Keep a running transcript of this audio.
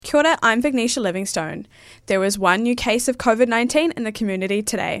Kia ora, I'm Vignesha Livingstone. There was one new case of COVID-19 in the community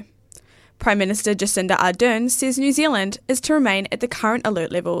today. Prime Minister Jacinda Ardern says New Zealand is to remain at the current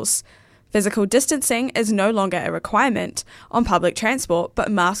alert levels. Physical distancing is no longer a requirement on public transport, but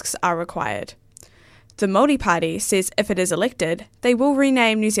masks are required. The Maori Party says if it is elected, they will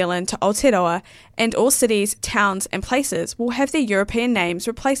rename New Zealand to Aotearoa, and all cities, towns and places will have their European names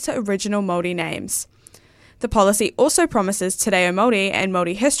replaced to original Māori names. The policy also promises Te Reo Māori and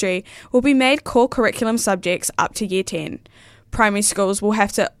Māori history will be made core curriculum subjects up to Year 10. Primary schools will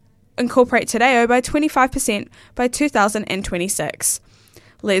have to incorporate Te Reo by 25% by 2026.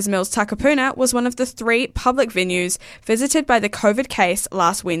 Mills Takapuna was one of the 3 public venues visited by the COVID case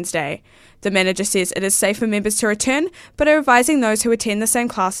last Wednesday. The manager says it is safe for members to return, but are advising those who attend the same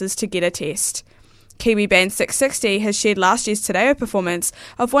classes to get a test. Kiwi band 660 has shared last year's Te Reo performance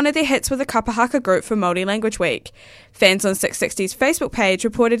of one of their hits with the Kapahaka group for Māori Language Week. Fans on 660's Facebook page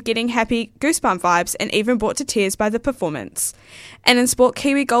reported getting happy goosebump vibes and even brought to tears by the performance. And in sport,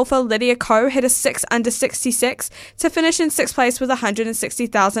 Kiwi golfer Lydia Ko hit a 6 under 66 to finish in 6th place with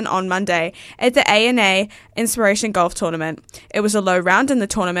 $160,000 on Monday at the ANA Inspiration Golf Tournament. It was a low round in the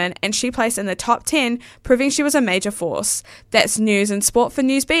tournament and she placed in the top 10, proving she was a major force. That's news and sport for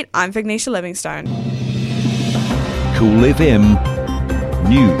Newsbeat. I'm Vignesha Livingstone. Cool FM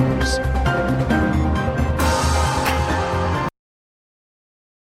News.